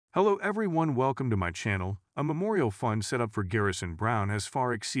Hello everyone, welcome to my channel. A memorial fund set up for Garrison Brown has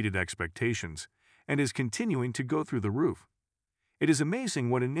far exceeded expectations and is continuing to go through the roof. It is amazing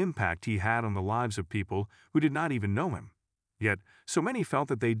what an impact he had on the lives of people who did not even know him. Yet, so many felt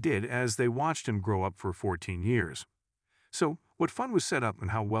that they did as they watched him grow up for 14 years. So, what fund was set up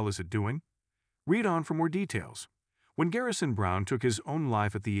and how well is it doing? Read on for more details. When Garrison Brown took his own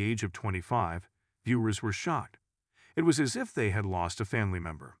life at the age of 25, viewers were shocked. It was as if they had lost a family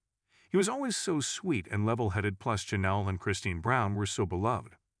member. He was always so sweet and level-headed, plus Janelle and Christine Brown were so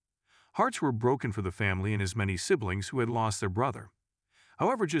beloved. Hearts were broken for the family and his many siblings who had lost their brother.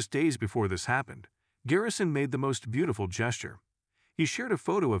 However, just days before this happened, Garrison made the most beautiful gesture. He shared a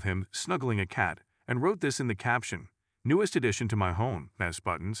photo of him snuggling a cat and wrote this in the caption, "Newest addition to my home, Miss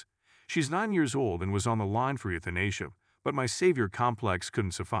Buttons. She's 9 years old and was on the line for euthanasia, but my savior complex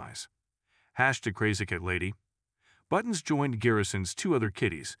couldn't suffice. Hashtag crazy cat lady." Buttons joined Garrison's two other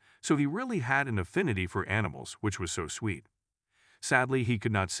kitties, so he really had an affinity for animals, which was so sweet. Sadly, he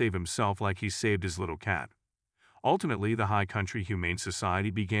could not save himself like he saved his little cat. Ultimately, the High Country Humane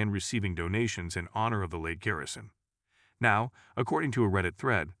Society began receiving donations in honor of the late Garrison. Now, according to a Reddit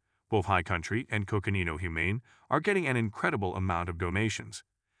thread, both High Country and Coconino Humane are getting an incredible amount of donations.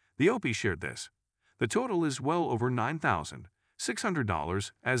 The OP shared this. The total is well over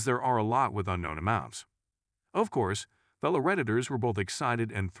 $9,600, as there are a lot with unknown amounts. Of course, fellow Redditors were both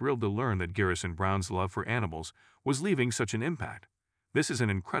excited and thrilled to learn that Garrison Brown's love for animals was leaving such an impact. This is an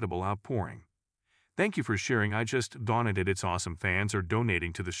incredible outpouring. Thank you for sharing. I just donated. It's awesome. Fans are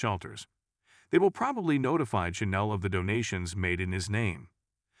donating to the shelters. They will probably notify Janelle of the donations made in his name.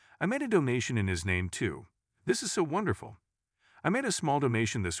 I made a donation in his name too. This is so wonderful. I made a small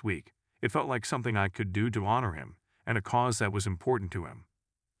donation this week. It felt like something I could do to honor him and a cause that was important to him.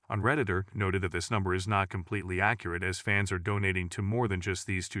 On Redditor noted that this number is not completely accurate as fans are donating to more than just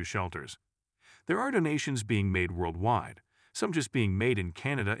these two shelters. There are donations being made worldwide, some just being made in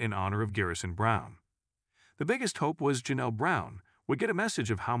Canada in honor of Garrison Brown. The biggest hope was Janelle Brown would get a message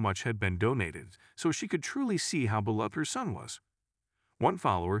of how much had been donated so she could truly see how beloved her son was. One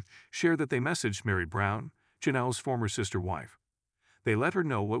follower shared that they messaged Mary Brown, Janelle's former sister-wife. They let her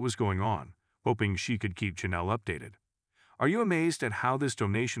know what was going on, hoping she could keep Janelle updated. Are you amazed at how this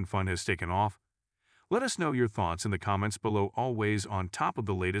donation fund has taken off? Let us know your thoughts in the comments below, always on top of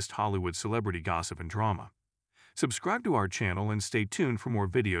the latest Hollywood celebrity gossip and drama. Subscribe to our channel and stay tuned for more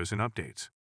videos and updates.